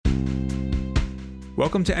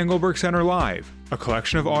Welcome to Engelberg Center Live, a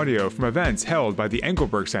collection of audio from events held by the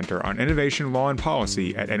Engelberg Center on Innovation, Law, and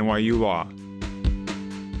Policy at NYU Law.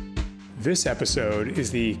 This episode is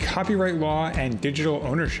the Copyright Law and Digital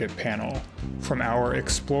Ownership panel from our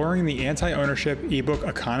Exploring the Anti-Ownership Ebook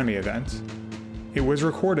Economy event. It was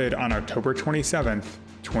recorded on October 27th,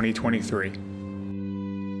 2023.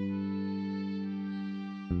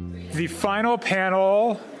 The final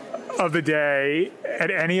panel of the day at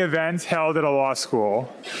any event held at a law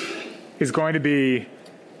school is going to be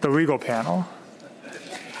the legal panel.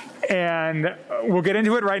 And we'll get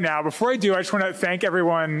into it right now. Before I do, I just want to thank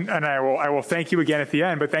everyone, and I will thank you again at the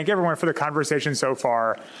end, but thank everyone for the conversation so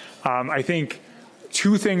far. I think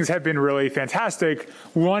two things have been really fantastic.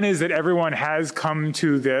 One is that everyone has come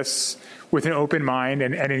to this with an open mind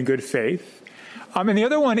and in good faith. And the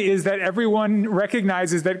other one is that everyone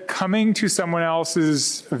recognizes that coming to someone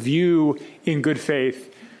else's view in good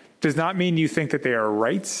faith does not mean you think that they are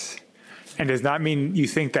right, and does not mean you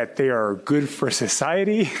think that they are good for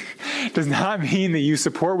society, does not mean that you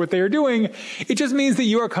support what they are doing. It just means that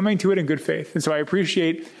you are coming to it in good faith. And so I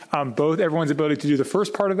appreciate both everyone's ability to do the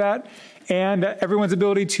first part of that and everyone's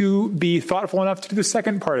ability to be thoughtful enough to do the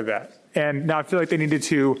second part of that and not feel like they needed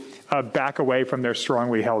to back away from their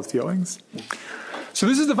strongly held feelings. So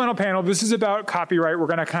this is the final panel. This is about copyright. We're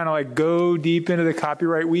going to kind of like go deep into the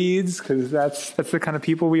copyright weeds because that's the kind of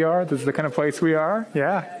people we are. This is the kind of place we are.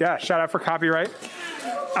 Yeah. Shout out for copyright.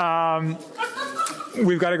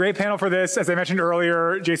 We've got a great panel for this. As I mentioned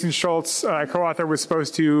earlier, Jason Schultz, co-author, was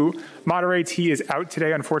supposed to moderate. He is out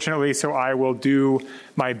today, unfortunately, so I will do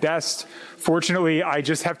my best. Fortunately, I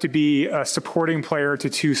just have to be a supporting player to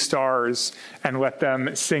two stars and let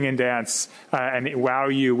them sing and dance and wow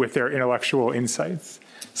you with their intellectual insights.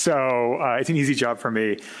 So it's an easy job for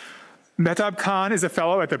me. Mehtab Khan is a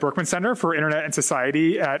fellow at the Berkman Center for Internet and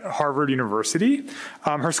Society at Harvard University.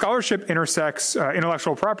 Her scholarship intersects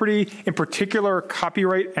intellectual property, in particular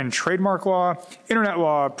copyright and trademark law, internet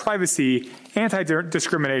law, privacy,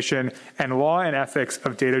 anti-discrimination, and law and ethics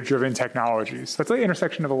of data-driven technologies. That's the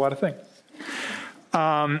intersection of a lot of things.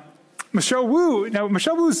 Michelle Wu's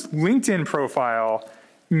LinkedIn profile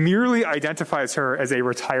merely identifies her as a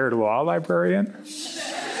retired law librarian.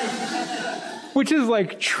 Which is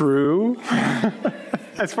like true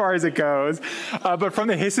as far as it goes. But from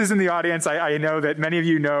the hisses in the audience, I know that many of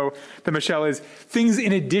you know that Michelle is things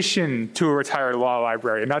in addition to a retired law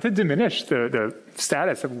librarian, not to diminish the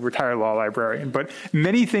status of a retired law librarian, but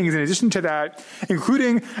many things in addition to that,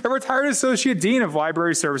 including a retired associate dean of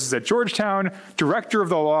library services at Georgetown, director of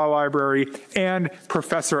the law library, and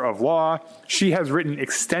professor of law. She has written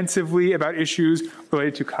extensively about issues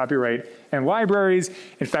related to copyright and libraries.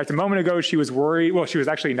 In fact, a moment ago, she was worried. Well, she was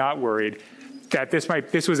actually not worried that this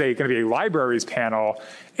was going to be a libraries panel.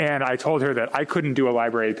 And I told her that I couldn't do a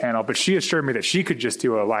library panel, but she assured me that she could just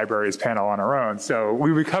do a libraries panel on her own. So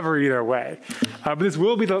we recover either way. But this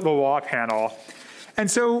will be the law panel. And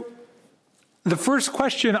so the first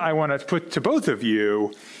question I want to put to both of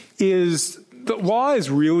you is the law is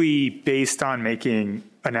really based on making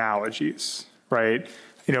analogies, right?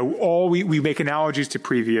 You know, we make analogies to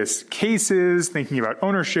previous cases, thinking about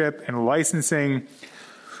ownership and licensing.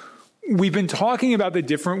 We've been talking about the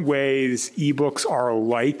different ways ebooks are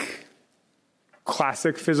like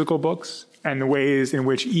classic physical books and the ways in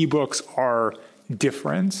which ebooks are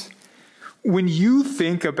different. When you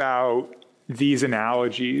think about these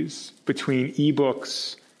analogies between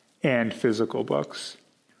ebooks and physical books,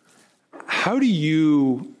 how do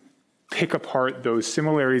you pick apart those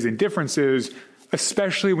similarities and differences,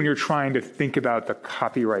 especially when you're trying to think about the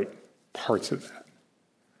copyright parts of that?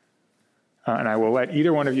 And I will let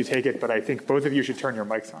either one of you take it, but I think both of you should turn your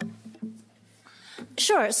mics on.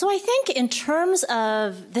 Sure. So I think in terms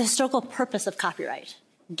of the historical purpose of copyright,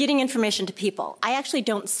 getting information to people, I actually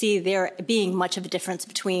don't see there being much of a difference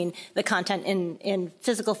between the content in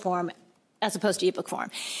physical form as opposed to ebook form.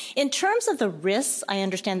 In terms of the risks I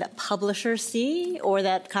understand that publishers see or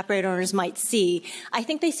that copyright owners might see, I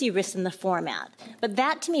think they see risks in the format. But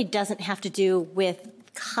that to me doesn't have to do with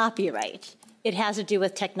copyright. It has to do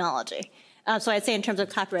with technology. So I'd say in terms of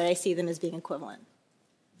copyright, I see them as being equivalent.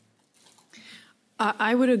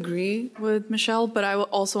 I would agree with Michelle, but I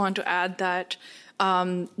also want to add that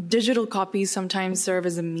digital copies sometimes serve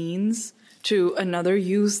as a means to another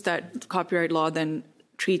use that copyright law then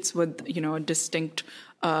treats with, a distinct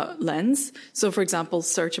lens. So, for example,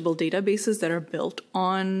 searchable databases that are built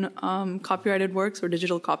on copyrighted works or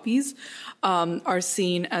digital copies are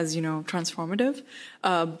seen as, transformative.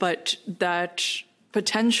 But that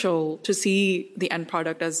potential to see the end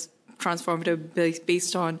product as transformative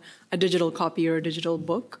based on a digital copy or a digital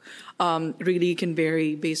book really can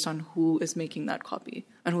vary based on who is making that copy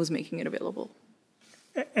and who's making it available.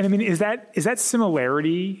 And I mean, is that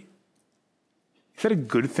similarity, is that a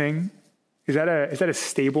good thing? Is that a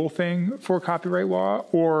stable thing for copyright law?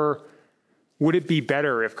 Or would it be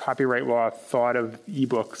better if copyright law thought of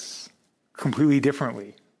ebooks completely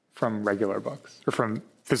differently from regular books or from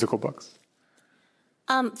physical books?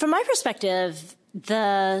 From my perspective,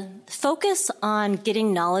 the focus on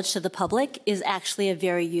getting knowledge to the public is actually a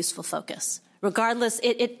very useful focus. Regardless,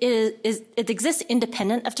 it exists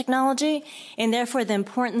independent of technology, and therefore the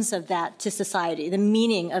importance of that to society, the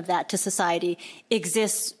meaning of that to society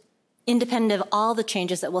exists independent of all the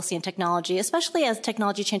changes that we'll see in technology, especially as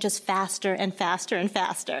technology changes faster and faster and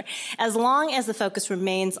faster. As long as the focus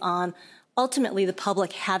remains on ultimately the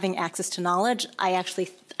public having access to knowledge, I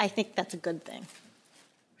think that's a good thing.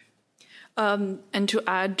 And to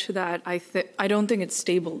add to that, I don't think it's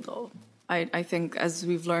stable, though. I think, as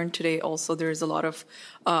we've learned today, also there's a lot of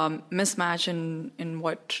mismatch in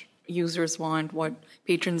what users want, what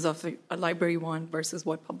patrons of a library want versus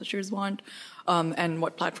what publishers want, and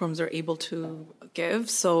what platforms are able to give.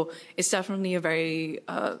 So it's definitely a very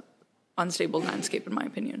unstable landscape, in my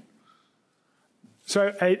opinion.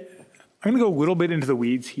 So I'm going to go a little bit into the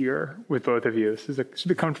weeds here with both of you. This is should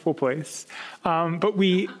be a comfortable place. But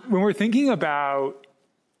when we're thinking about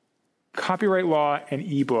copyright law and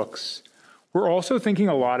ebooks, we're also thinking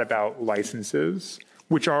a lot about licenses,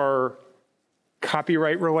 which are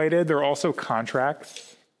copyright related. They're also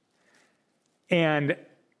contracts. And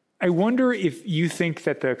I wonder if you think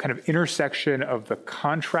that the kind of intersection of the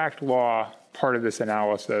contract law part of this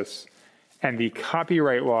analysis and the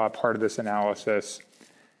copyright law part of this analysis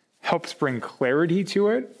helps bring clarity to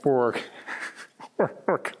it or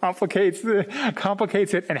complicates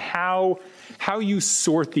it, and how you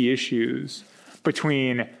sort the issues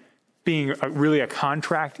between being really a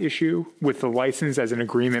contract issue with the license as an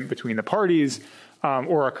agreement between the parties,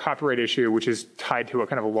 or a copyright issue which is tied to a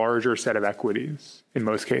kind of a larger set of equities in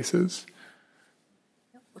most cases.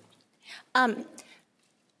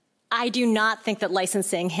 I do not think that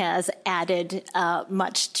licensing has added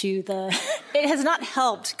much to it has not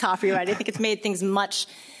helped copyright. I think it's made things much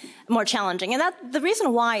more challenging. And the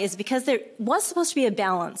reason why is because there was supposed to be a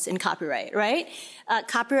balance in copyright, right?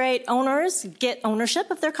 Copyright owners get ownership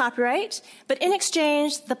of their copyright, but in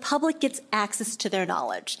exchange, the public gets access to their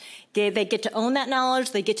knowledge. They get to own that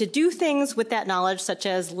knowledge. They get to do things with that knowledge, such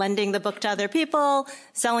as lending the book to other people,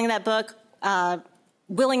 selling that book,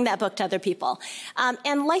 willing that book to other people.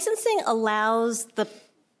 And licensing allows the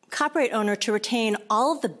copyright owner to retain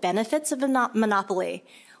all of the benefits of a monopoly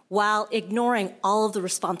while ignoring all of the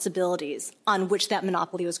responsibilities on which that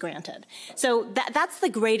monopoly was granted. So that's the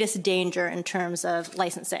greatest danger in terms of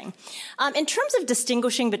licensing. In terms of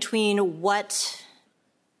distinguishing between when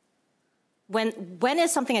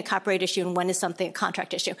is something a copyright issue and when is something a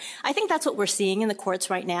contract issue, I think that's what we're seeing in the courts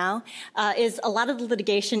right now, is a lot of the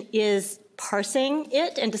litigation is parsing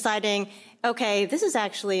it and deciding, okay, this is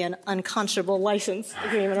actually an unconscionable license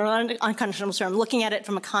agreement or an unconscionable term, looking at it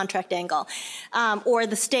from a contract angle. Or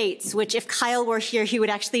the states, which if Kyle were here, he would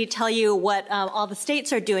actually tell you what all the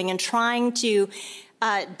states are doing and trying to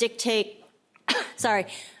dictate,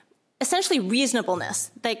 essentially reasonableness.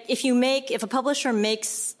 Like if a publisher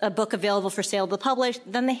makes a book available for sale to the public,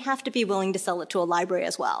 then they have to be willing to sell it to a library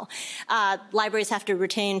as well. Libraries have to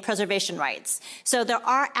retain preservation rights. So there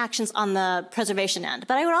are actions on the preservation end.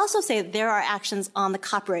 But I would also say there are actions on the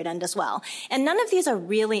copyright end as well. And none of these are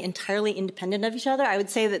really entirely independent of each other. I would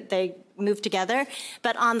say that they move together.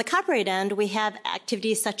 But on the copyright end, we have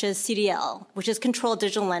activities such as CDL, which is controlled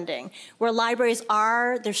digital lending, where libraries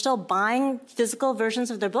they're still buying physical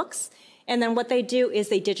versions of their books. And then what they do is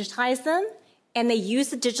they digitize them and they use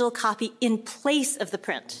the digital copy in place of the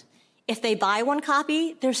print. If they buy one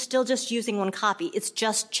copy, they're still just using one copy. It's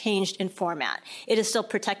just changed in format. It is still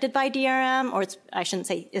protected by DRM, or I shouldn't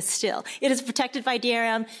say is still. It is protected by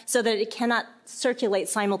DRM so that it cannot circulate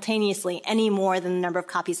simultaneously any more than the number of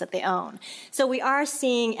copies that they own. So we are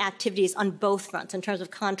seeing activities on both fronts in terms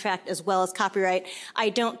of contract as well as copyright. I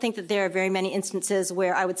don't think that there are very many instances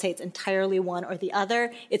where I would say it's entirely one or the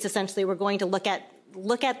other. It's essentially we're going to look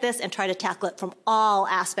at this and try to tackle it from all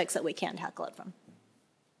aspects that we can tackle it from.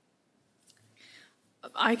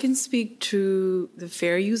 I can speak to the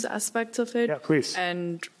fair use aspects of it. Yeah, please.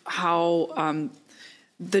 And how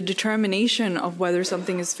the determination of whether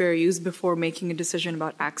something is fair use before making a decision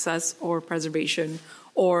about access or preservation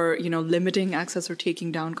or, limiting access or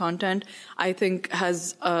taking down content, I think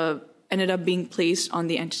has ended up being placed on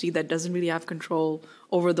the entity that doesn't really have control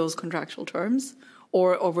over those contractual terms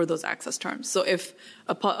or over those access terms. So if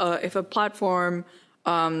a platform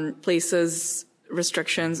places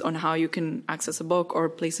restrictions on how you can access a book or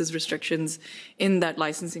places restrictions in that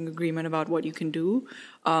licensing agreement about what you can do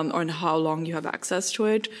or how long you have access to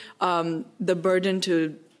it, the burden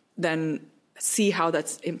to then see how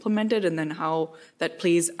that's implemented and then how that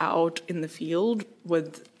plays out in the field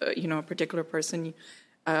with a particular person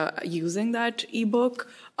using that ebook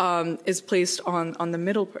is placed on the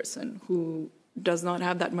middle person who does not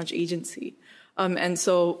have that much agency. And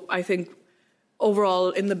so I think overall,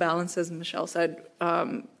 in the balance, as Michelle said,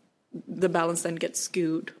 the balance then gets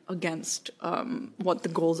skewed against what the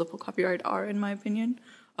goals of a copyright are, in my opinion,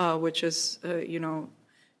 which is, to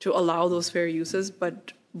allow those fair uses,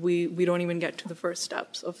 but we don't even get to the first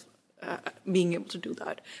steps of being able to do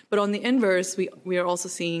that. But on the inverse, we are also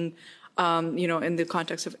seeing, in the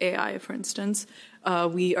context of AI, for instance,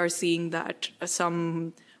 we are seeing that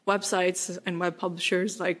some websites and web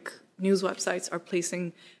publishers, like news websites, are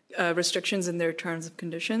placing restrictions in their terms of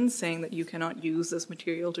conditions, saying that you cannot use this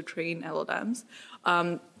material to train LLMs.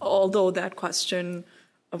 Although that question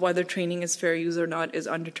of whether training is fair use or not is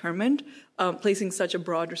undetermined, placing such a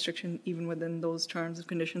broad restriction even within those terms of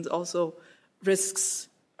conditions also risks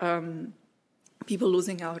people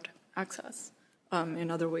losing out access in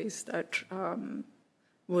other ways that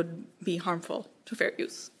would be harmful to fair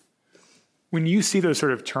use. When you see those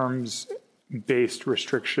sort of terms-based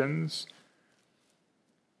restrictions,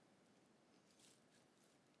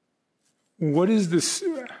 what is the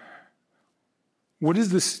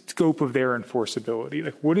scope of their enforceability?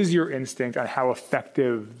 Like, what is your instinct on how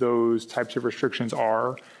effective those types of restrictions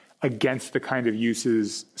are against the kind of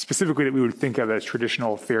uses, specifically that we would think of as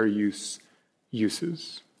traditional fair use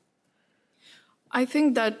uses? I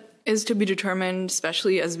think that is to be determined,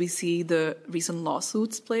 especially as we see the recent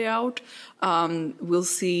lawsuits play out. We'll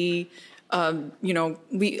see,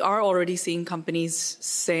 we are already seeing companies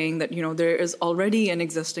saying that, there is already an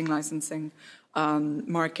existing licensing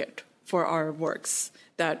market for our works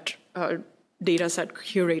that data set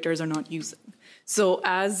curators are not using. So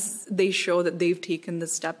as they show that they've taken the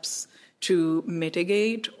steps to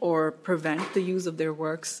mitigate or prevent the use of their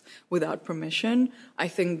works without permission, I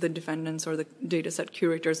think the defendants or the data set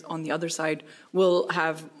curators on the other side will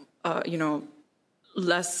have,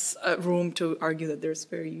 less room to argue that there's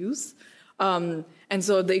fair use. And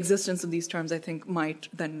so the existence of these terms, I think, might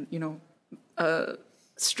then,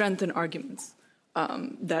 strengthen arguments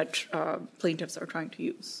that plaintiffs are trying to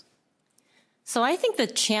use. So I think the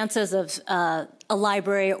chances of a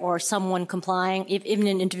library or someone complying, even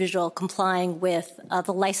an individual complying with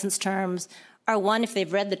the license terms are, one, if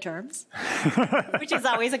they've read the terms, which is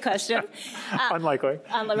always a question. Unlikely.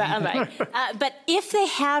 Right. But if they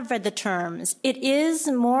have read the terms, it is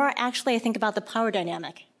more actually, I think, about the power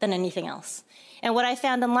dynamic than anything else. And what I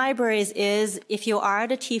found in libraries is if you are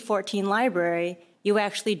at a T14 library, you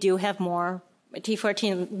actually do have more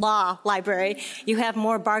T14 law library, you have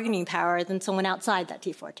more bargaining power than someone outside that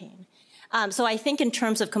T14. So I think in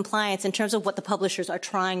terms of compliance, in terms of what the publishers are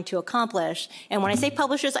trying to accomplish, and when I say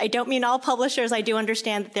publishers, I don't mean all publishers. I do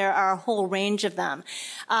understand that there are a whole range of them.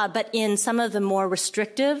 But in some of the more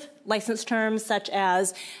restrictive license terms, such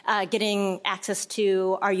as getting access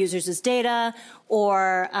to our users' data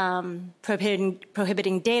or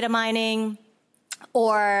prohibiting data mining,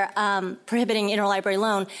 or prohibiting interlibrary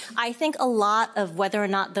loan, I think a lot of whether or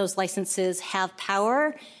not those licenses have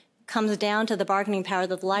power comes down to the bargaining power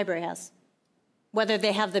that the library has, whether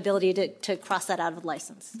they have the ability to cross that out of the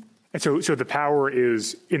license. And so the power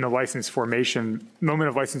is in the license formation, moment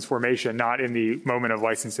of license formation, not in the moment of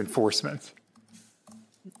license enforcement.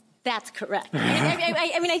 That's correct.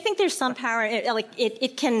 I mean, I think there's some power.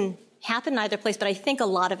 It can happen in either place, but I think a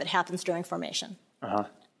lot of it happens during formation.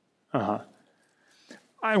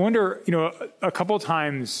 I wonder, a couple of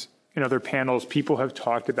times in other panels, people have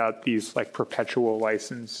talked about these like perpetual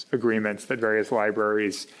license agreements that various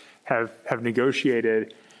libraries have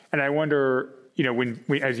negotiated. And I wonder, when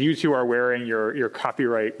as you two are wearing your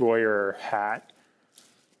copyright lawyer hat,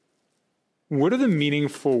 what are the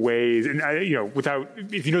meaningful ways, and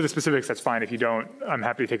if you know the specifics, that's fine. If you don't, I'm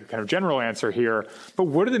happy to take a kind of general answer here. But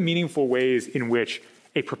what are the meaningful ways in which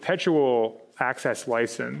a perpetual access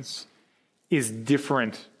license is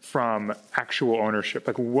different from actual ownership?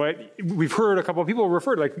 Like, what we've heard a couple of people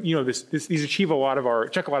refer to, like, these achieve a lot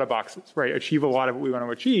of check a lot of boxes, right? Achieve a lot of what we want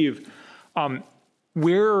to achieve.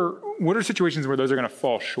 What are situations where those are going to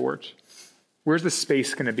fall short? Where's the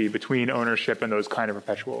space going to be between ownership and those kind of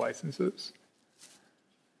perpetual licenses?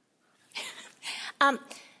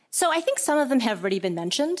 So I think some of them have already been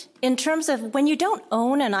mentioned. In terms of when you don't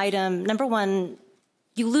own an item, number one,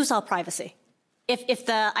 you lose all privacy. If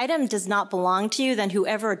the item does not belong to you, then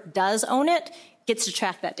whoever does own it gets to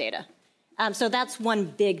track that data. So that's one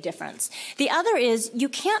big difference. The other is you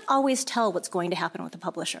can't always tell what's going to happen with the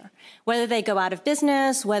publisher. Whether they go out of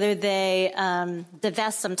business, whether they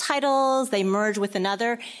divest some titles, they merge with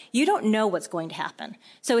another, you don't know what's going to happen.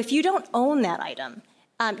 So if you don't own that item,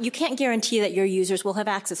 you can't guarantee that your users will have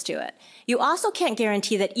access to it. You also can't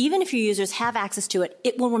guarantee that even if your users have access to it,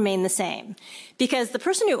 it will remain the same. Because the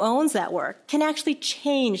person who owns that work can actually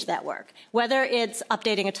change that work. Whether it's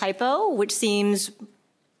updating a typo, which seems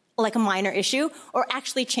like a minor issue, or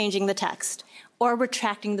actually changing the text, or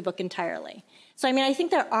retracting the book entirely. So, I mean, I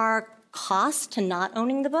think there are costs to not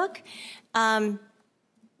owning the book.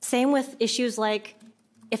 Same with issues like,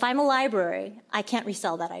 if I'm a library, I can't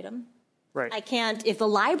resell that item. Right. I can't, if the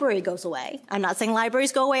library goes away, I'm not saying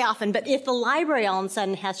libraries go away often, but if the library all of a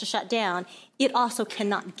sudden has to shut down, it also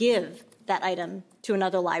cannot give that item to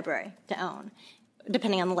another library to own,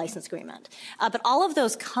 depending on the license agreement. But all of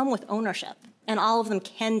those come with ownership, and all of them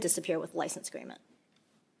can disappear with the license agreement.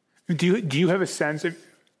 Do you have a sense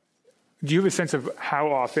of how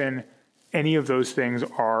often any of those things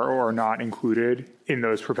are or are not included in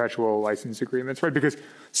those perpetual license agreements, right? Because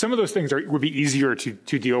some of those things would be easier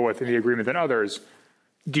to deal with in the agreement than others.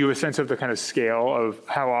 Do you have a sense of the kind of scale of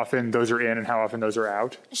how often those are in and how often those are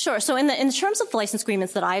out? Sure. So in terms of license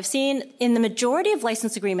agreements that I've seen, in the majority of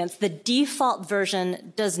license agreements, the default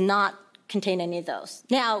version does not contain any of those.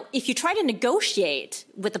 Now, if you try to negotiate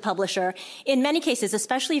with the publisher, in many cases,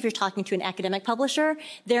 especially if you're talking to an academic publisher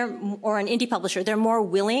or an indie publisher, they're more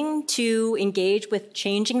willing to engage with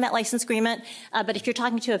changing that license agreement. But if you're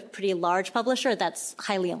talking to a pretty large publisher, that's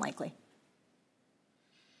highly unlikely.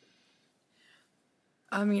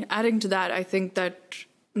 I mean, adding to that, I think that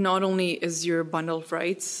not only is your bundle of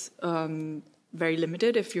rights very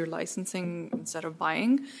limited if you're licensing instead of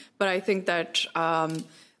buying, but I think that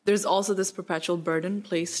there's also this perpetual burden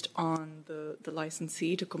placed on the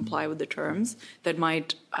licensee to comply with the terms that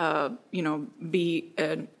might, be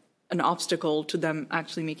an obstacle to them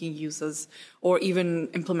actually making uses or even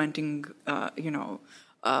implementing,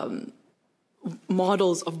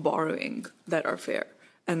 models of borrowing that are fair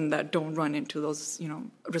and that don't run into those,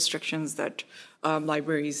 restrictions that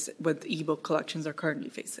libraries with ebook collections are currently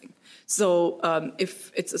facing. So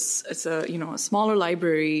if it's a smaller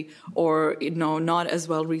library or not as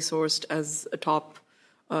well resourced as a top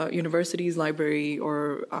university's library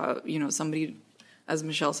or somebody, as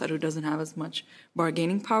Michelle said, who doesn't have as much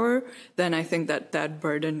bargaining power, then I think that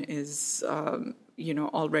burden is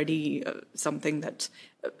already something that's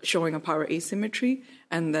showing a power asymmetry,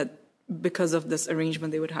 and that because of this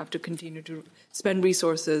arrangement, they would have to continue to spend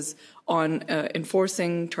resources on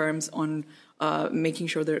enforcing terms, on making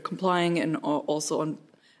sure they're complying, and also on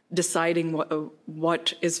deciding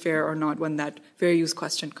what is fair or not when that fair use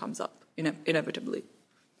question comes up inevitably.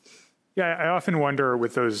 Yeah, I often wonder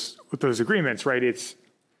with those agreements, right? It's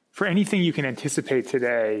for anything you can anticipate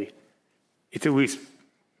today, it's at least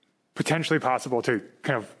potentially possible to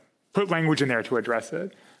kind of put language in there to address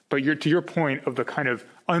it. But to your point of the kind of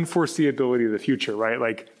unforeseeability of the future, right?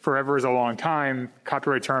 Like forever is a long time.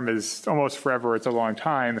 Copyright term is almost forever. It's a long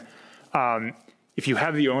time. If you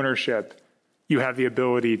have the ownership, you have the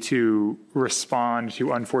ability to respond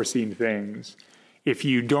to unforeseen things. If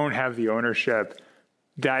you don't have the ownership,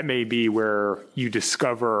 that may be where you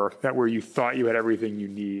discover that where you thought you had everything you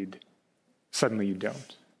need, suddenly you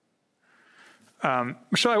don't.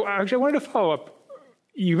 Michelle, I wanted to follow up.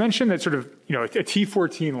 You mentioned that sort of, a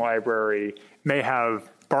T14 library may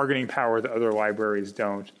have bargaining power that other libraries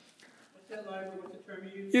don't. What's that library? What's the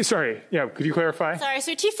term you use? Sorry, could you clarify? Sorry,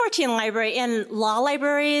 so T14 library in law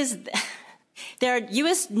libraries, there are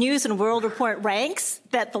U.S. News and World Report ranks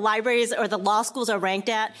that the libraries or the law schools are ranked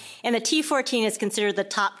at, and the T14 is considered the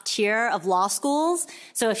top tier of law schools.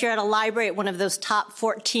 So if you're at a library at one of those top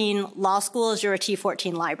 14 law schools, you're a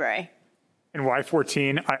T14 library. And why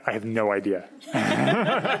 14? I have no idea.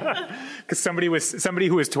 Because somebody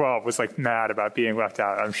who was 12 was like mad about being left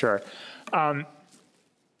out, I'm sure.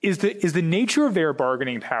 Is the nature of their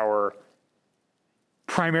bargaining power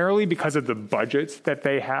primarily because of the budgets that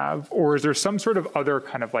they have, or is there some sort of other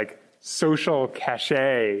kind of like social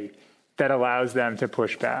cachet that allows them to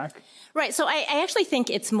push back? Right. So I actually think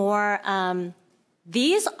it's more.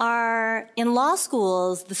 These are in law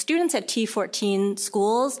schools. The students at T14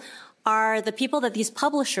 schools are the people that these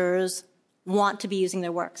publishers want to be using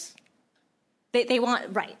their works. They want,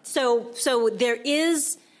 right. So there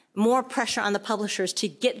is more pressure on the publishers to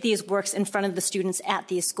get these works in front of the students at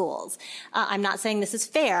these schools. I'm not saying this is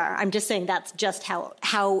fair. I'm just saying that's just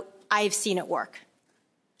how I've seen it work.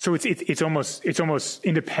 So it's almost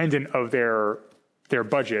independent of their their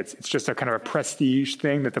budgets. It's just a kind of a prestige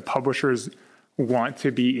thing that the publishers want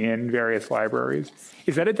to be in various libraries.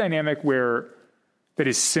 Is that a dynamic that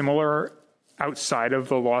is similar outside of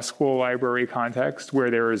the law school library context, where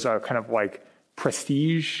there is a kind of like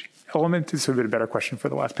prestige element? This would be a better question for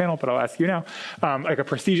the last panel, but I'll ask you now. Like a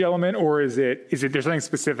prestige element, or is it there's something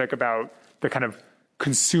specific about the kind of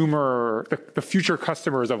consumer, the future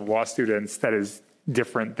customers of law students that is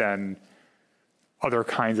different than other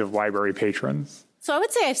kinds of library patrons? So I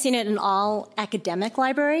would say I've seen it in all academic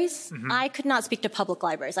libraries. Mm-hmm. I could not speak to public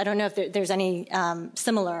libraries. I don't know if there's any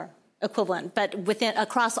similar equivalent, but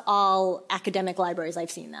across all academic libraries,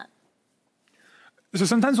 I've seen that. So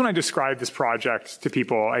sometimes when I describe this project to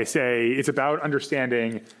people, I say it's about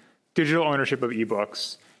understanding digital ownership of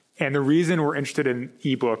ebooks. And the reason we're interested in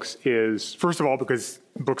ebooks is, first of all, because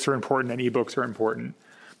books are important and ebooks are important,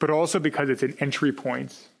 but also because it's an entry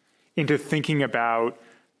point into thinking about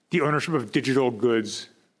the ownership of digital goods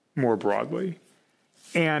more broadly.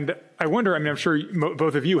 And I wonder, I'm sure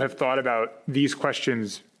both of you have thought about these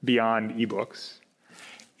questions beyond ebooks.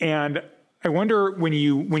 And I wonder, when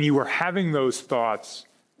you were having those thoughts,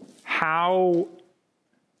 how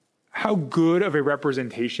good of a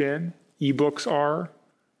representation ebooks are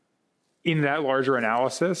in that larger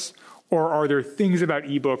analysis, or are there things about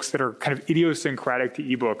ebooks that are kind of idiosyncratic to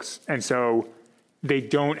ebooks, and so they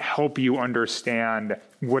don't help you understand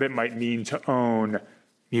what it might mean to own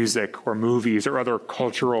music or movies or other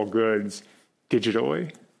cultural goods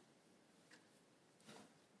digitally?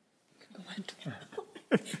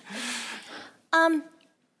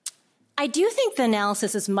 I do think the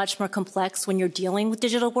analysis is much more complex when you're dealing with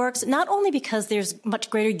digital works, not only because there's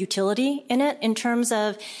much greater utility in it in terms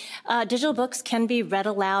of digital books can be read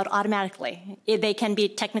aloud automatically. They can be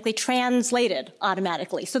technically translated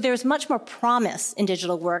automatically. So there's much more promise in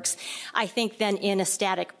digital works, I think, than in a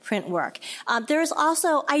static print work. There's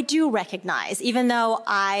also, I do recognize, even though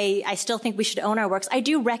I still think we should own our works, I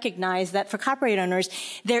do recognize that for copyright owners,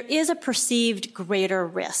 there is a perceived greater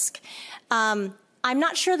risk. I'm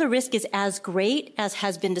not sure the risk is as great as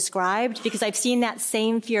has been described, because I've seen that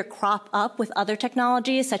same fear crop up with other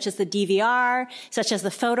technologies, such as the DVR, such as the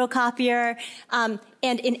photocopier. And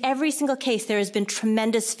in every single case, there has been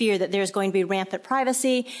tremendous fear that there's going to be rampant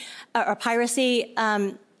privacy or piracy.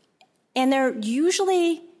 And there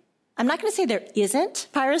usually, I'm not going to say there isn't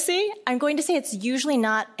piracy. I'm going to say it's usually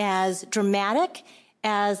not as dramatic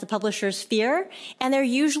as the publishers fear. And they're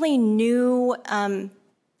usually new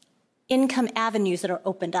income avenues that are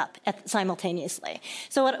opened up simultaneously.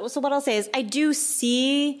 So what I'll say is I do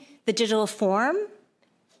see the digital form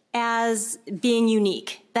as being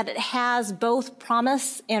unique, that it has both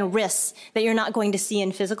promise and risks that you're not going to see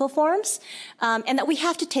in physical forms, and that we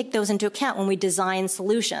have to take those into account when we design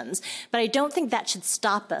solutions. But I don't think that should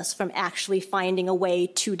stop us from actually finding a way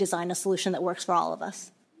to design a solution that works for all of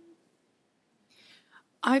us.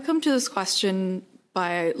 I come to this question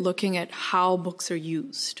by looking at how books are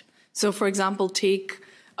used. So, for example, take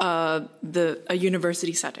a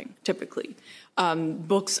university setting, typically.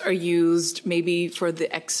 Books are used maybe for the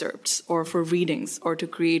excerpts or for readings or to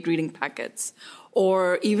create reading packets,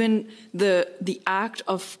 or even the act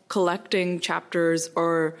of collecting chapters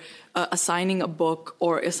or assigning a book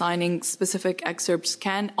or assigning specific excerpts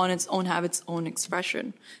can on its own have its own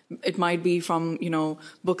expression. It might be from,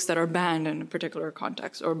 books that are banned in a particular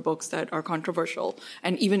context or books that are controversial,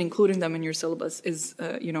 and even including them in your syllabus is,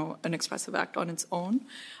 an expressive act on its own.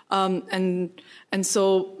 And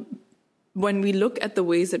so when we look at the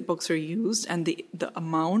ways that books are used and the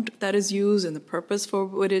amount that is used and the purpose for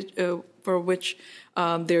which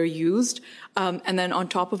they're used, and then on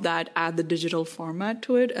top of that, add the digital format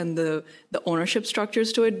to it and the ownership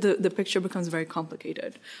structures to it, the picture becomes very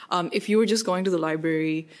complicated. If you were just going to the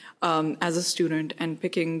library as a student and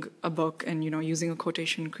picking a book and using a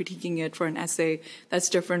quotation, critiquing it for an essay, that's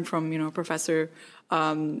different from a professor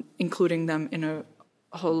including them in a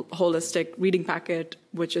holistic reading packet,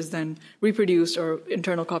 which is then reproduced or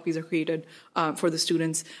internal copies are created for the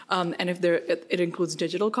students. And if it includes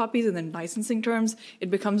digital copies and then licensing terms,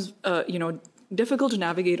 it becomes difficult to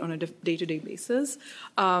navigate on a day-to-day basis.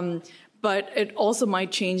 But it also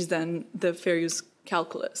might change then the fair use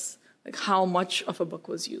calculus, like how much of a book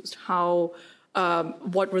was used,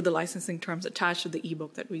 what were the licensing terms attached to the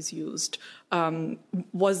ebook that was used?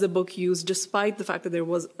 Was the book used despite the fact that there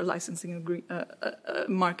was a licensing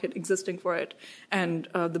market existing for it, and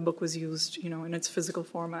the book was used, in its physical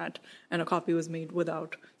format, and a copy was made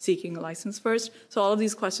without seeking a license first? So all of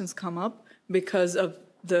these questions come up because of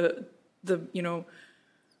the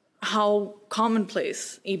how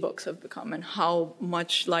commonplace ebooks have become and how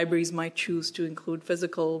much libraries might choose to include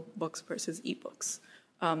physical books versus ebooks.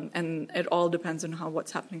 And it all depends on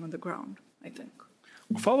what's happening on the ground, I think.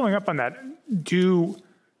 Following up on that, do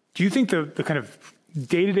you think the kind of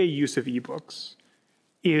day-to-day use of ebooks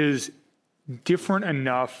is different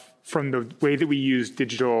enough from the way that we use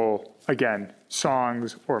digital, again,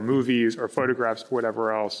 songs or movies or photographs or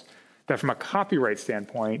whatever else, that from a copyright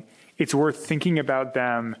standpoint, it's worth thinking about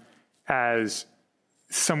them as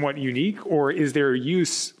somewhat unique, or is their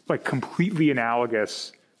use like completely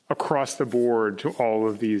analogous across the board to all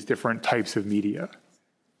of these different types of media?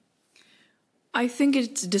 I think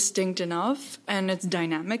it's distinct enough and it's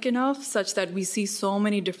dynamic enough such that we see so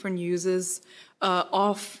many different uses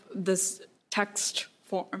of this text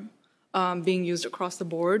form being used across the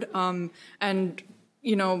board. And,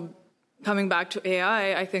 coming back to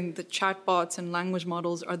AI, I think the chatbots and language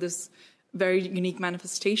models are this very unique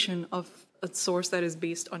manifestation of a source that is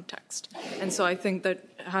based on text. And so I think that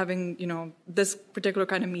having, this particular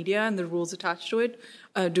kind of media and the rules attached to it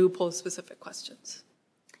do pose specific questions.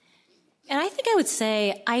 And I think I would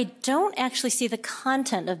say I don't actually see the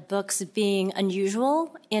content of books being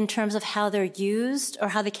unusual in terms of how they're used or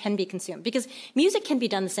how they can be consumed. Because music can be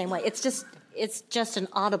done the same way. It's just an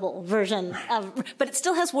audible version but it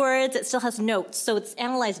still has words, it still has notes, so it's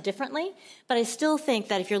analyzed differently. But I still think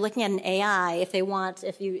that if you're looking at an AI,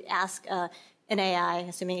 if you ask an AI,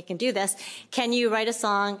 assuming it can do this, can you write a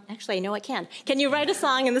song? Actually, I know it can. Can you write a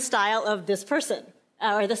song in the style of this person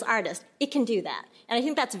or this artist? It can do that. And I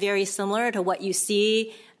think that's very similar to what you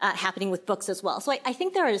see happening with books as well. So I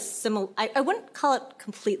think there is similar. I wouldn't call it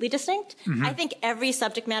completely distinct. Mm-hmm. I think every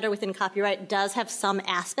subject matter within copyright does have some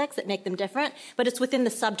aspects that make them different, but it's within the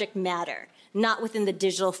subject matter, not within the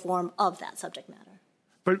digital form of that subject matter.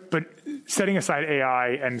 But setting aside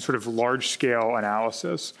AI and sort of large-scale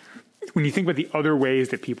analysis, when you think about the other ways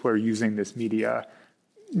that people are using this media,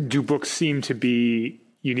 do books seem to be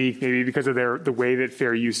unique, maybe because of the way that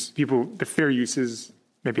the fair use is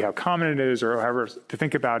maybe how common it is or however to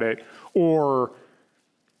think about it? Or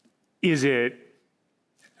is it,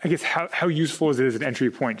 I guess, how useful is it as an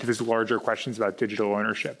entry point to this larger questions about digital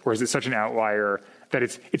ownership? Or is it such an outlier that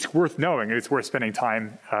it's worth knowing and it's worth spending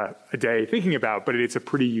time a day thinking about, but it's a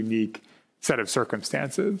pretty unique set of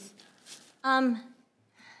circumstances?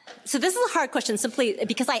 So this is a hard question simply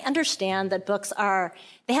because I understand that books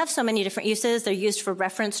they have so many different uses. They're used for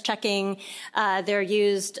reference checking. They're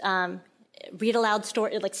used, read aloud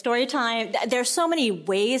story, like story time. There's so many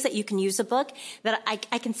ways that you can use a book that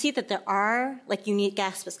I can see that there are like unique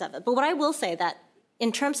aspects of it. But what I will say that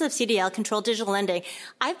in terms of CDL, controlled digital lending,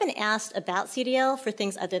 I've been asked about CDL for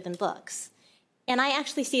things other than books. And I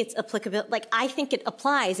actually see its applicability, like I think it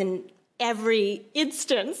applies in every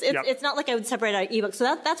instance. It's not like I would separate out ebooks.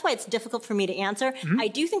 So that's why it's difficult for me to answer. Mm-hmm. I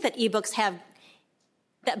do think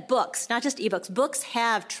that books, not just ebooks, books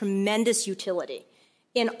have tremendous utility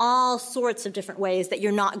in all sorts of different ways that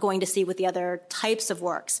you're not going to see with the other types of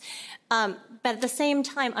works. But at the same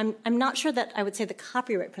time, I'm not sure that I would say the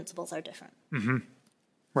copyright principles are different. Mm-hmm.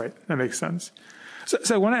 Right, that makes sense.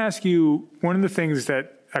 So I want to ask you, one of the things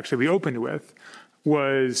that actually we opened with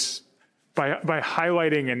was by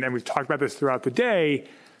highlighting, and we've talked about this throughout the day,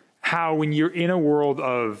 how when you're in a world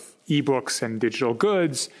of ebooks and digital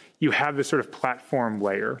goods, you have this sort of platform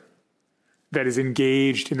layer that is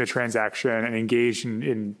engaged in the transaction and engaged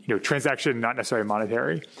in transaction, not necessarily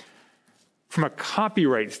monetary. From a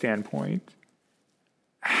copyright standpoint,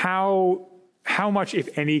 how much,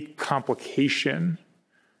 if any, complication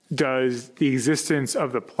does the existence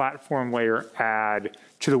of the platform layer add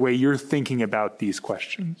to the way you're thinking about these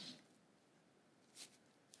questions?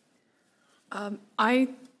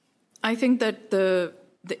 I think that the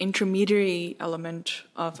intermediary element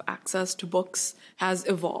of access to books has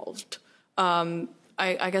evolved.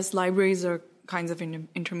 I guess libraries are kinds of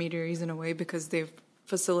intermediaries in a way because they've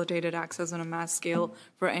facilitated access on a mass scale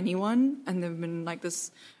for anyone, and they've been like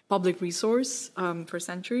this public resource for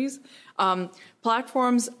centuries.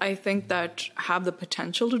 Platforms, I think, that have the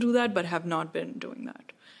potential to do that, but have not been doing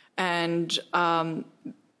that. And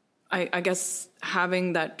I guess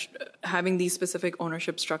having these specific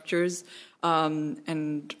ownership structures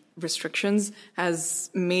and restrictions has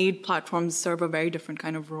made platforms serve a very different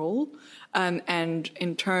kind of role. And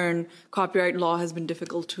in turn, copyright law has been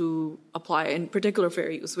difficult to apply, in particular fair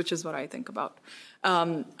use, which is what I think about.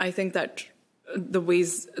 I think that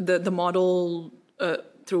the model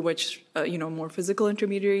through which more physical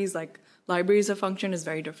intermediaries like libraries have functioned is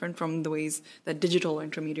very different from the ways that digital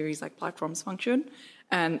intermediaries like platforms function.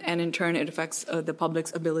 And in turn, it affects the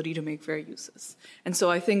public's ability to make fair uses. And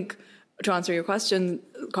so I think to answer your question,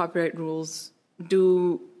 copyright rules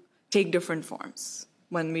do take different forms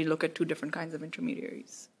when we look at two different kinds of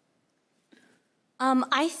intermediaries.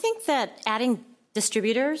 I think that adding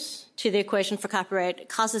distributors to the equation for copyright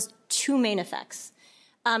causes two main effects.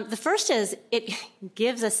 The first is it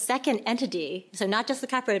gives a second entity, so not just the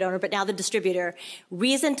copyright owner, but now the distributor,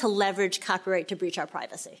 reason to leverage copyright to breach our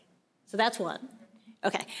privacy. So that's one.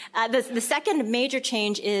 Okay. The second major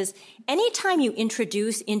change is anytime you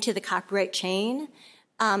introduce into the copyright chain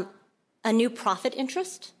a new profit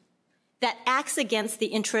interest that acts against the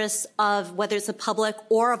interests of whether it's the public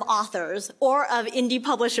or of authors or of indie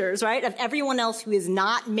publishers, right, of everyone else who is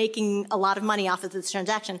not making a lot of money off of this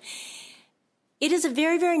transaction, it is a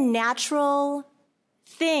very, very natural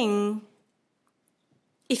thing.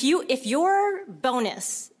 If your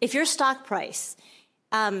bonus, if your stock price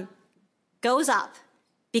goes up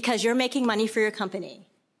because you're making money for your company,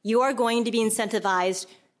 you are going to be incentivized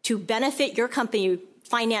to benefit your company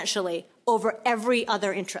financially over every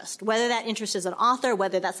other interest, whether that interest is an author,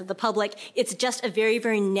 whether that's of the public. It's just a very,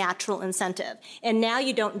 very natural incentive. And now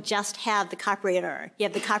you don't just have the copyright owner. You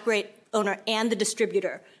have the copyright owner and the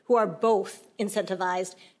distributor who are both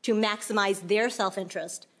incentivized to maximize their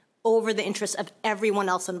self-interest over the interest of everyone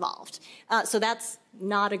else involved. So that's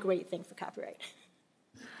not a great thing for copyright.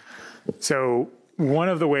 So one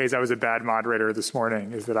of the ways I was a bad moderator this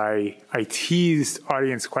morning is that I teased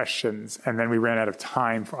audience questions, and then we ran out of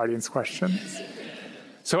time for audience questions.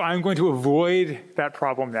 So I'm going to avoid that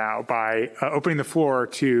problem now by opening the floor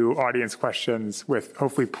to audience questions with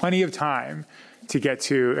hopefully plenty of time to get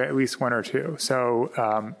to at least one or two.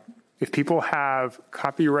 So if people have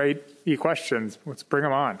copyright-y questions, let's bring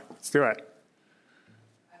them on. Let's do it.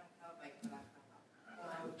 I don't have a mic for that.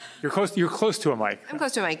 You're close to a mic. I'm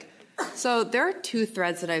close to a mic. So there are two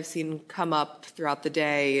threads that I've seen come up throughout the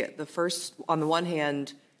day. The first, on the one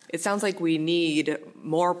hand, it sounds like we need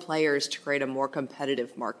more players to create a more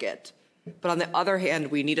competitive market. But on the other hand,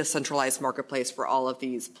 we need a centralized marketplace for all of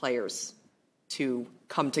these players to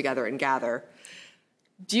come together and gather.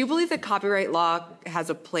 Do you believe that copyright law has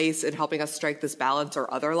a place in helping us strike this balance,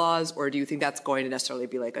 or other laws, or do you think that's going to necessarily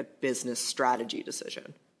be like a business strategy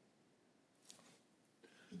decision?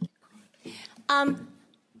 I'm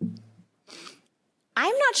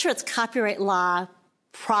not sure it's copyright law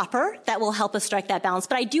proper that will help us strike that balance,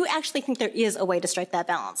 but I do actually think there is a way to strike that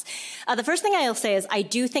balance. The first thing I'll say is I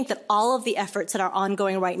do think that all of the efforts that are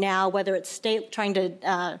ongoing right now, whether it's state trying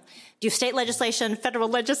to do state legislation, federal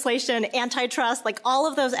legislation, antitrust, like all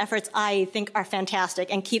of those efforts I think are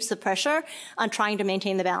fantastic and keeps the pressure on trying to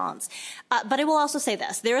maintain the balance. But I will also say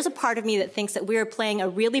this. There is a part of me that thinks that we're playing a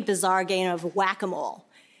really bizarre game of whack-a-mole.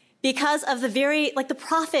 Because of the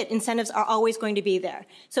profit incentives are always going to be there.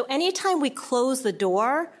 So anytime we close the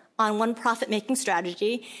door on one profit-making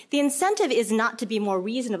strategy, the incentive is not to be more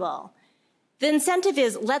reasonable. The incentive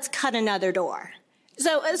is, let's cut another door.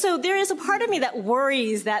 So there is a part of me that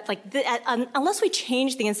worries that, unless we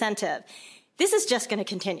change the incentive, this is just going to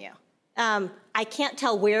continue. I can't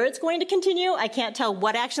tell where it's going to continue. I can't tell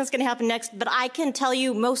what action is going to happen next, but I can tell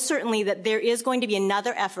you most certainly that there is going to be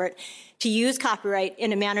another effort to use copyright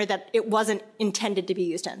in a manner that it wasn't intended to be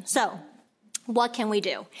used in. So what can we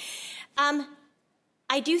do?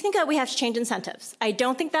 I do think that we have to change incentives. I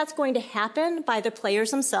don't think that's going to happen by the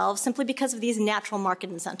players themselves simply because of these natural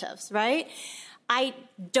market incentives, right? I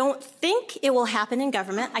don't think it will happen in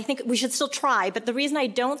government. I think we should still try, but the reason I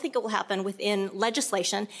don't think it will happen within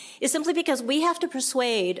legislation is simply because we have to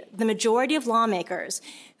persuade the majority of lawmakers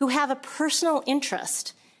who have a personal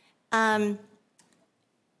interest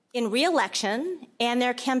in re-election, and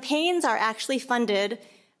their campaigns are actually funded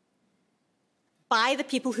by the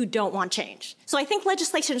people who don't want change. So I think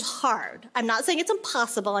legislation is hard. I'm not saying it's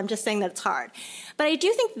impossible. I'm just saying that it's hard. But I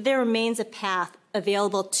do think there remains a path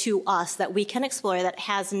available to us that we can explore that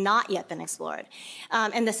has not yet been explored.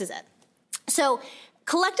 And this is it. So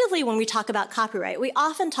collectively, when we talk about copyright, we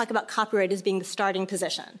often talk about copyright as being the starting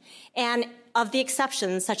position, and of the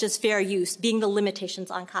exceptions, such as fair use, being the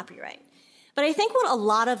limitations on copyright. But I think what a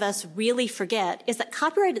lot of us really forget is that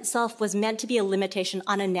copyright itself was meant to be a limitation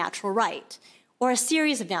on a natural right, or a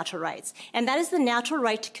series of natural rights, and that is the natural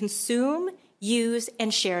right to consume, use,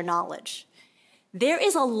 and share knowledge. There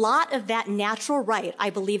is a lot of that natural right, I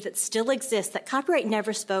believe, that still exists that copyright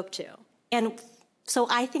never spoke to. And so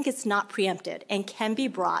I think it's not preempted and can be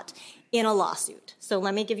brought in a lawsuit. So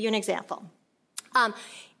let me give you an example.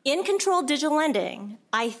 In controlled digital lending,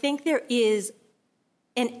 I think there is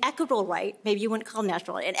an equitable right, maybe you wouldn't call it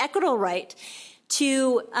natural, an equitable right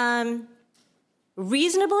to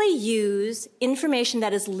reasonably use information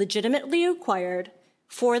that is legitimately acquired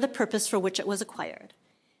for the purpose for which it was acquired.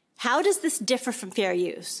 How does this differ from fair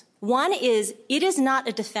use? One is, it is not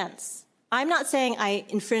a defense. I'm not saying I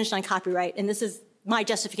infringed on copyright, and this is my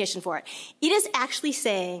justification for it. It is actually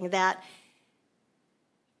saying that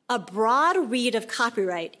a broad read of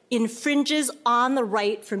copyright infringes on the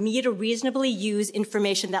right for me to reasonably use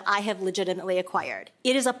information that I have legitimately acquired.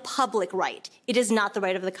 It is a public right. It is not the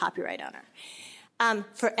right of the copyright owner.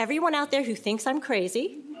 For everyone out there who thinks I'm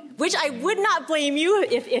crazy, which I would not blame you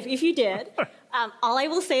if you did, all I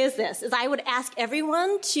will say is this, is I would ask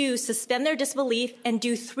everyone to suspend their disbelief and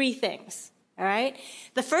do three things, all right?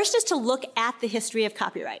 The first is to look at the history of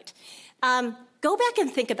copyright. Go back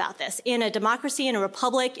and think about this. In a democracy, in a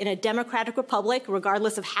republic, in a democratic republic,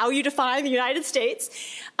 regardless of how you define the United States,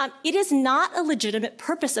 it is not a legitimate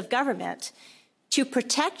purpose of government to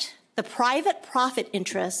protect the private profit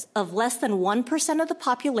interests of less than 1% of the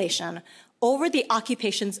population over the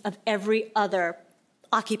occupations of every other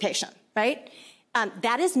occupation, right?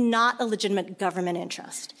 That is not a legitimate government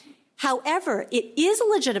interest. However, it is a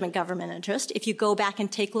legitimate government interest, if you go back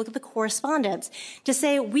and take a look at the correspondence, to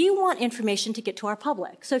say we want information to get to our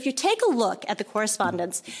public. So if you take a look at the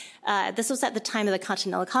correspondence, this was at the time of the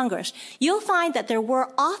Continental Congress, you'll find that there were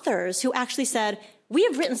authors who actually said, we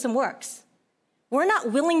have written some works. We're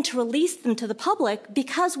not willing to release them to the public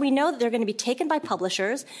because we know that they're going to be taken by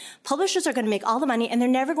publishers. Publishers are going to make all the money, and they're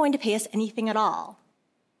never going to pay us anything at all.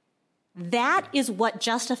 That is what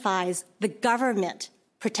justifies the government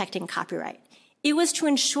protecting copyright. It was to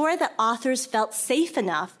ensure that authors felt safe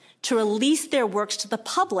enough to release their works to the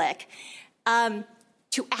public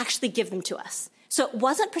to actually give them to us. So it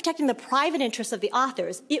wasn't protecting the private interests of the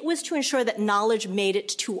authors. It was to ensure that knowledge made it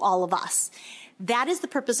to all of us. That is the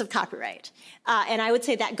purpose of copyright. And I would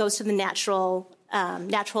say that goes to the natural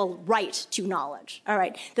right to knowledge. All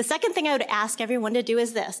right. The second thing I would ask everyone to do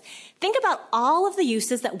is this. Think about all of the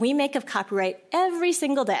uses that we make of copyright every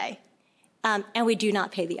single day. And we do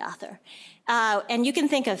not pay the author. And you can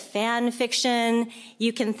think of fan fiction.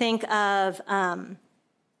 You can think of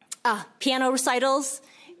piano recitals,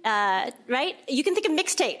 right? You can think of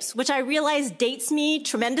mixtapes, which I realize dates me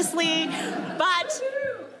tremendously. But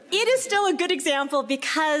it is still a good example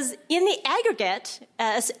because in the aggregate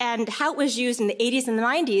and how it was used in the 80s and the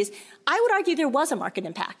 90s, I would argue there was a market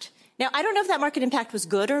impact. Now, I don't know if that market impact was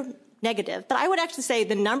good or negative, but I would actually say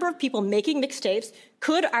the number of people making mixtapes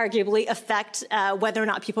could arguably affect whether or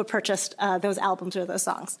not people purchased those albums or those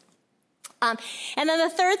songs. And then the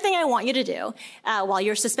third thing I want you to do while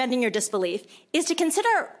you're suspending your disbelief is to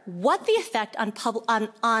consider what the effect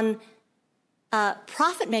on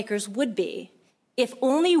profit makers would be if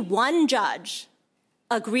only one judge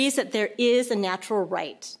agrees that there is a natural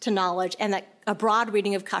right to knowledge and that a broad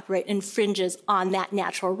reading of copyright infringes on that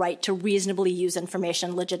natural right to reasonably use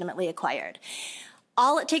information legitimately acquired.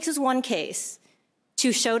 All it takes is one case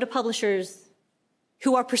to show to publishers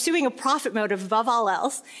who are pursuing a profit motive above all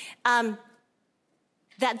else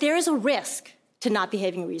that there is a risk to not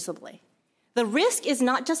behaving reasonably. The risk is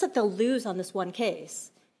not just that they'll lose on this one case.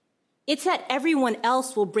 It's that everyone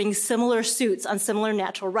else will bring similar suits on similar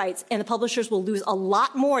natural rights, and the publishers will lose a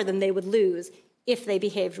lot more than they would lose if they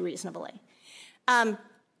behaved reasonably. I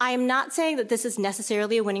am not saying that this is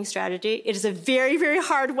necessarily a winning strategy. It is a very, very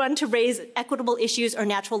hard one to raise equitable issues or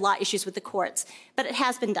natural law issues with the courts, but it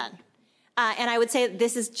has been done. And I would say that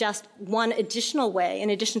this is just one additional way, in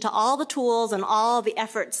addition to all the tools and all the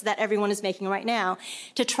efforts that everyone is making right now,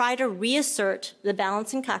 to try to reassert the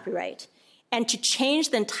balance in copyright and to change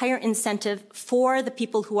the entire incentive for the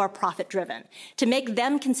people who are profit-driven, to make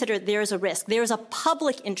them consider there is a risk. There is a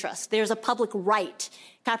public interest. There is a public right.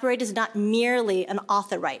 Copyright is not merely an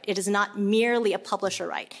author right. It is not merely a publisher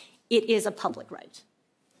right. It is a public right.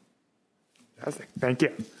 Fantastic. Thank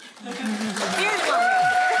you.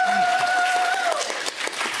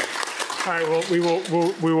 All right, well,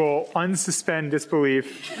 we will unsuspend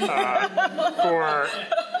disbelief for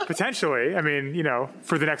potentially, I mean, you know,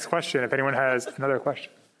 for the next question, if anyone has another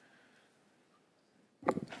question.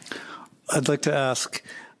 I'd like to ask,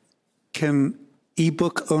 can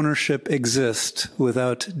ebook ownership exist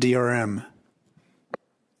without DRM?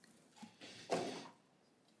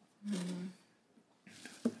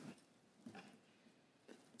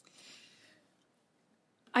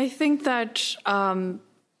 I think that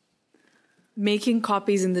making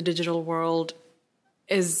copies in the digital world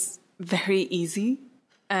is very easy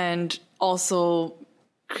and also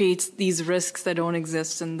creates these risks that don't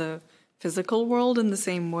exist in the physical world in the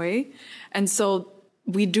same way. And so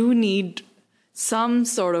we do need some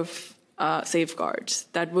sort of safeguards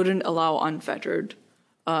that wouldn't allow unfettered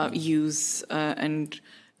use and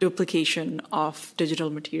duplication of digital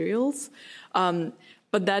materials.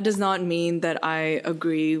 But that does not mean that I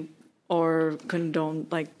agree or condone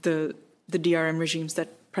like the DRM regimes that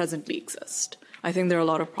presently exist. I think there are a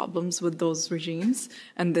lot of problems with those regimes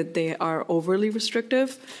and that they are overly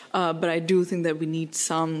restrictive, but I do think that we need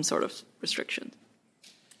some sort of restriction.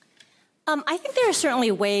 I think there are certainly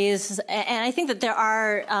ways, and I think that there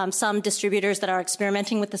are some distributors that are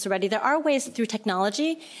experimenting with this already. There are ways through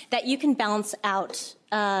technology that you can balance out.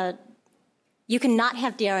 You can not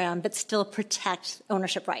have DRM but still protect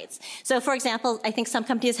ownership rights. So, for example, I think some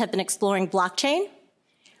companies have been exploring blockchain,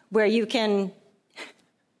 where you can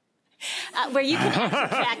actually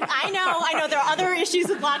check. I know, there are other issues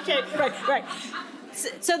with blockchain. Right.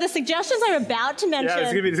 So the suggestions I'm about to mention.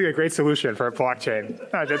 Yeah, this is a great solution for a blockchain.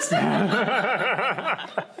 I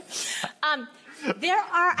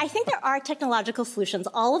think there are technological solutions.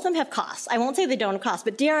 All of them have costs. I won't say they don't have costs,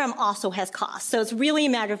 but DRM also has costs. So it's really a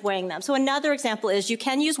matter of weighing them. So another example is you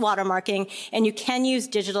can use watermarking and you can use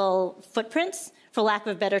digital footprints, for lack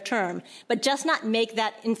of a better term, but just not make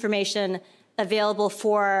that information available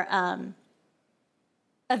to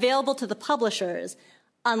the publishers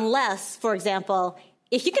unless, for example,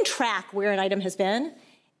 if you can track where an item has been,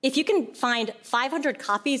 if you can find 500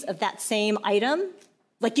 copies of that same item,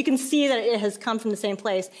 like you can see that it has come from the same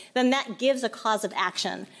place, then that gives a cause of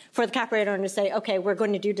action for the copyright owner to say, okay, we're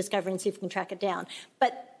going to do discovery and see if we can track it down.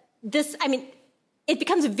 But it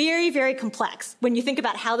becomes very, very complex when you think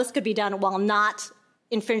about how this could be done while not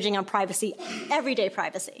infringing on privacy, everyday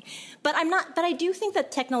privacy. But I do think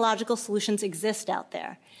that technological solutions exist out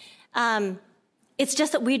there. It's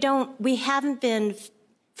just that we haven't been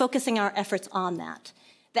focusing our efforts on that.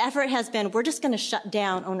 The effort has been, we're just going to shut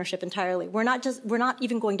down ownership entirely. We're not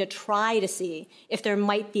even going to try to see if there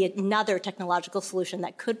might be another technological solution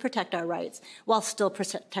that could protect our rights while still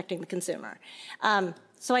protecting the consumer.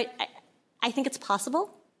 So I think it's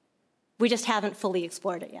possible. We just haven't fully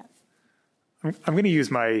explored it yet. I'm going to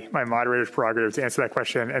use my moderator's prerogative to answer that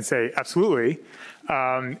question and say absolutely.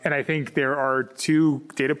 And I think there are two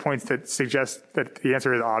data points that suggest that the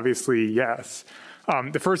answer is obviously yes.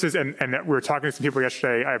 The first is, and we were talking to some people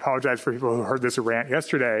yesterday, I apologize for people who heard this rant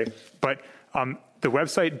yesterday, but the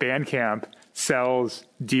website Bandcamp sells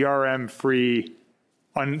DRM-free,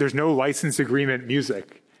 there's no license agreement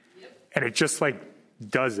music, and it just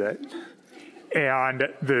does it. And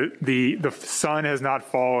the sun has not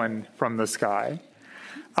fallen from the sky.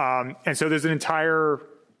 And so there's it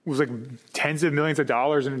was tens of millions of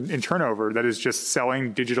dollars in turnover that is just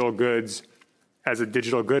selling digital goods as a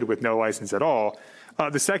digital good with no license at all.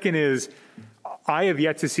 The second is, I have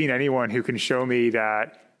yet to see anyone who can show me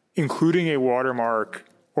that including a watermark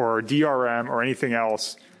or DRM or anything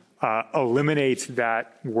else eliminates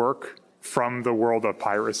that work from the world of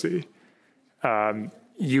piracy.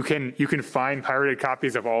 You can find pirated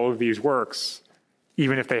copies of all of these works,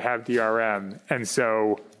 even if they have DRM. And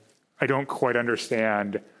so I don't quite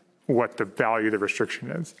understand what the value of the restriction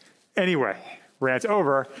is. Anyway, rant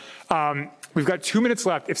over. We've got 2 minutes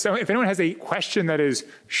left. If anyone has a question that is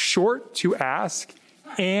short to ask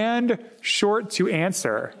and short to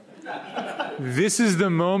answer, this is the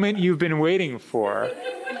moment you've been waiting for.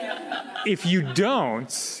 If you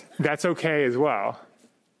don't, that's okay as well.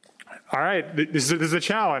 All right, this is a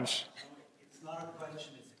challenge. It's not a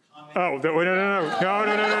question, it's a comment. Oh,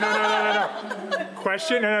 no.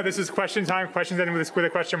 Question? No, this is question time. Questions ending with a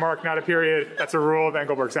question mark, not a period. That's a rule of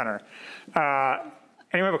Engelberg Center.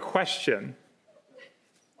 Anyone have a question?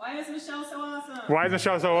 Why is Michelle so awesome? Why is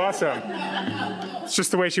Michelle so awesome? It's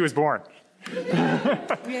just the way she was born.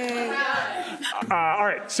 All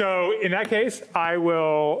right, so in that case, I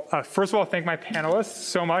will, first of all, thank my panelists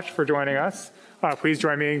so much for joining us. Please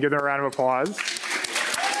join me and give them a round of applause.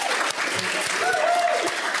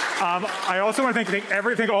 I also want to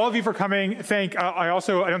thank all of you for coming. I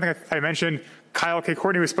don't think I mentioned Kyle K.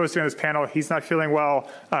 Courtney was supposed to be on this panel. He's not feeling well.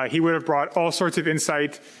 He would have brought all sorts of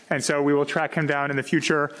insight, and so we will track him down in the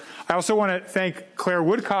future. I also want to thank Claire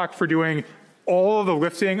Woodcock for doing all of the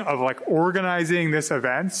lifting of organizing this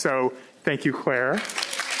event. So thank you, Claire.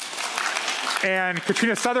 And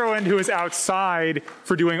Katrina Sutherland, who is outside,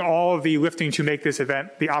 for doing all of the lifting to make this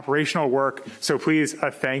event, the operational work. So please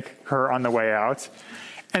thank her on the way out.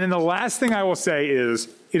 And then the last thing I will say is,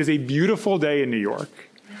 it is a beautiful day in New York.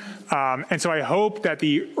 And so I hope that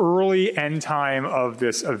the early end time of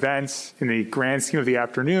this event in the grand scheme of the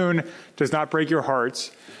afternoon does not break your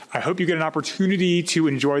hearts. I hope you get an opportunity to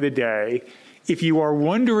enjoy the day. If you are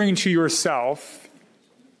wondering to yourself,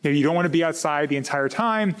 maybe you don't want to be outside the entire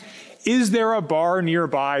time, is there a bar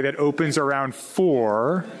nearby that opens around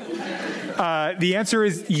 4? The answer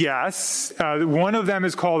is yes. One of them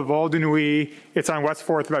is called Val de Nuit. It's on West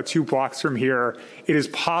 4th, about 2 blocks from here. It is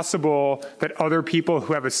possible that other people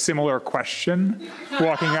who have a similar question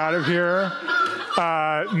walking out of here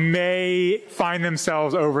may find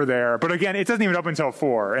themselves over there. But again, it doesn't even open until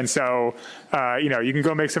 4. And so, you can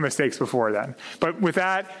go make some mistakes before then. But with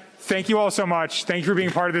that, thank you all so much. Thank you for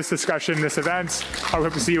being part of this discussion, this event. I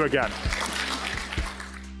hope to see you again.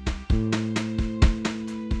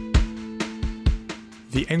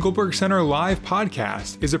 The Engelberg Center Live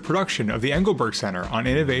podcast is a production of the Engelberg Center on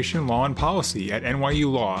Innovation, Law, and Policy at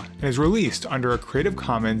NYU Law and is released under a Creative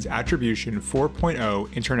Commons Attribution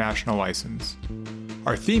 4.0 international license.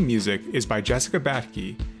 Our theme music is by Jessica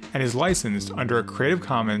Batke and is licensed under a Creative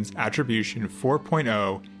Commons Attribution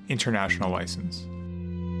 4.0 international license.